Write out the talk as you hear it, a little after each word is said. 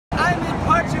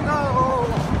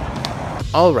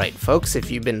Alright folks, if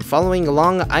you've been following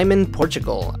along, I'm in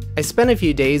Portugal. I spent a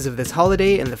few days of this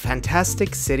holiday in the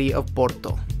fantastic city of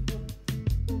Porto.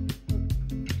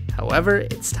 However,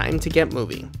 it's time to get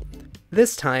moving.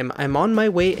 This time, I'm on my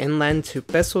way inland to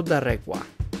Peso da Regua.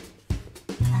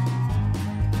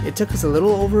 It took us a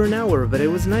little over an hour, but it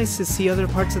was nice to see other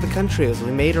parts of the country as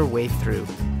we made our way through.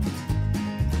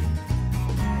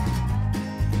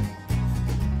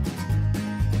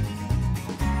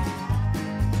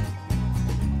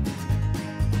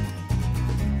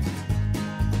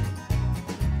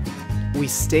 We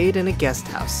stayed in a guest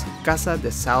house, Casa de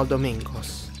Sao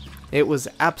Domingos. It was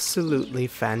absolutely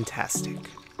fantastic.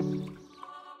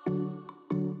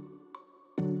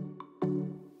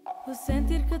 O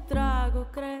sentir que trago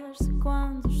cresce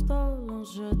quando estou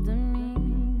longe de mim.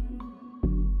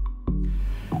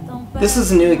 This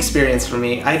was a new experience for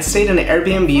me. I'd stayed in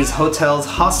Airbnbs, hotels,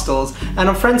 hostels, and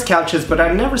on friends' couches, but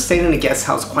I'd never stayed in a guest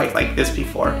house quite like this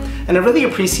before. And I really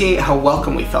appreciate how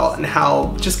welcome we felt and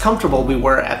how just comfortable we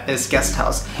were at this guest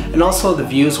house. And also the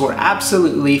views were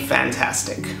absolutely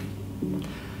fantastic.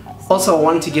 Also, I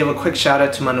wanted to give a quick shout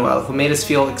out to Manuel, who made us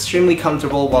feel extremely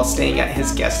comfortable while staying at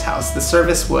his guest house. The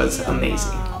service was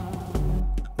amazing.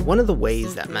 One of the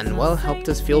ways that Manuel helped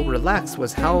us feel relaxed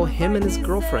was how him and his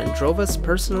girlfriend drove us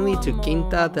personally to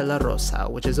Quinta de la Rosa,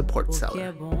 which is a port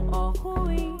cellar.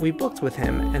 We booked with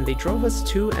him and they drove us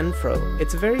to and fro.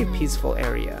 It's a very peaceful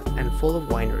area and full of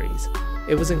wineries.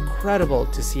 It was incredible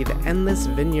to see the endless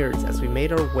vineyards as we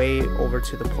made our way over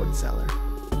to the port cellar.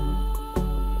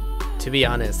 To be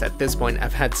honest, at this point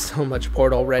I've had so much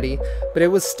port already, but it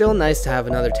was still nice to have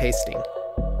another tasting.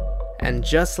 And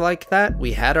just like that,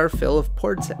 we had our fill of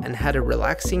ports and had a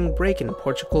relaxing break in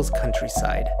Portugal's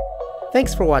countryside.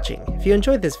 Thanks for watching. If you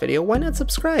enjoyed this video, why not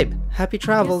subscribe? Happy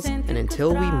travels, and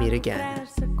until we meet again.